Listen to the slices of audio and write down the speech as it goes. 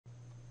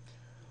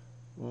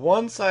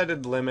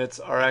One-sided limits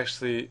are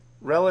actually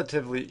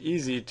relatively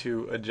easy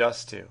to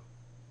adjust to.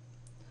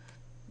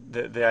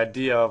 The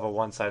idea of a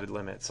one-sided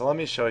limit. So let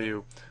me show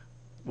you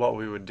what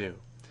we would do.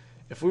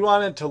 If we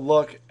wanted to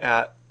look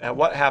at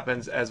what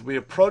happens as we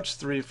approach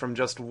 3 from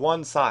just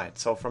one side,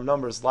 so from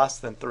numbers less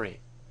than 3.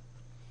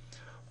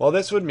 Well,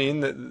 this would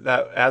mean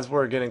that as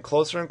we're getting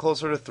closer and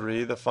closer to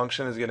 3, the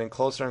function is getting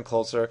closer and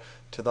closer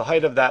to the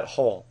height of that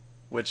hole,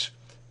 which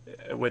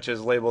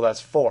is labeled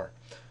as 4.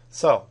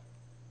 So,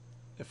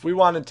 if we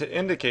wanted to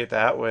indicate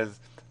that with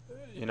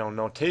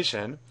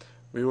notation,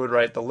 we would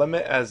write the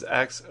limit as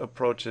x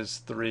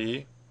approaches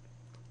 3,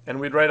 and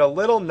we'd write a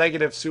little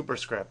negative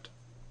superscript,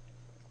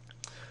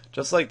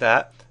 just like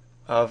that,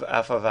 of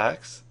f of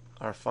x,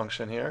 our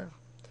function here,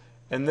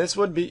 and this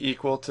would be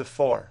equal to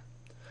 4.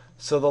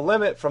 So the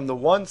limit from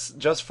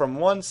just from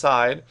one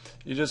side,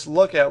 you just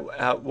look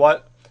at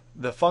what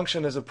the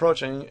function is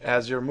approaching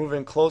as you're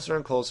moving closer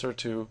and closer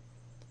to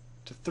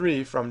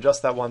 3 from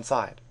just that one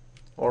side,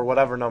 or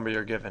whatever number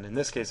you're given. In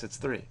this case, it's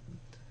 3.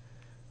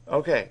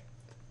 Okay,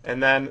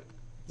 and then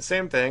the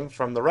same thing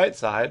from the right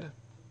side,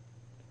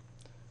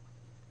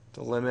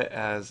 the limit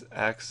as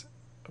x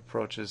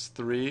approaches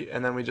 3,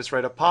 and then we just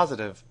write a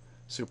positive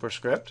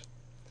superscript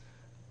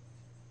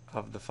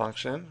of the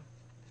function.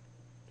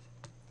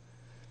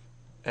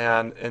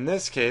 And in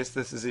this case,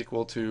 this is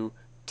equal to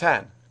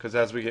 10, because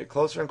as we get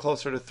closer and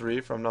closer to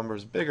 3 from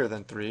numbers bigger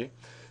than 3,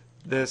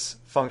 this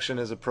function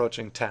is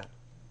approaching 10.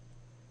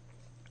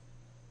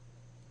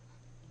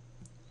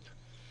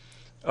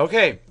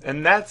 Okay,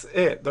 and that's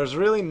it. There's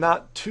really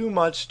not too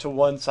much to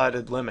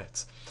one-sided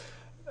limits.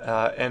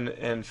 And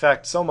in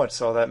fact, so much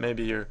so that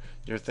maybe you're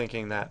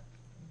thinking that,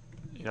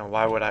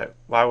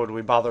 why would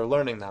we bother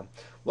learning them?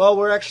 Well,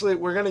 we're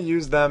going to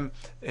use them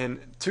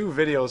in 2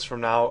 videos from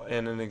now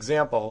in an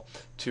example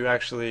to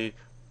actually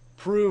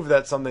prove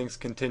that something's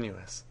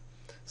continuous.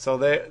 So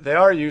they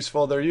are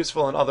useful. They're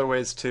useful in other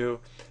ways too,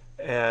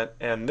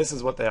 and this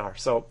is what they are.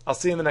 So I'll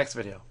see you in the next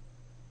video.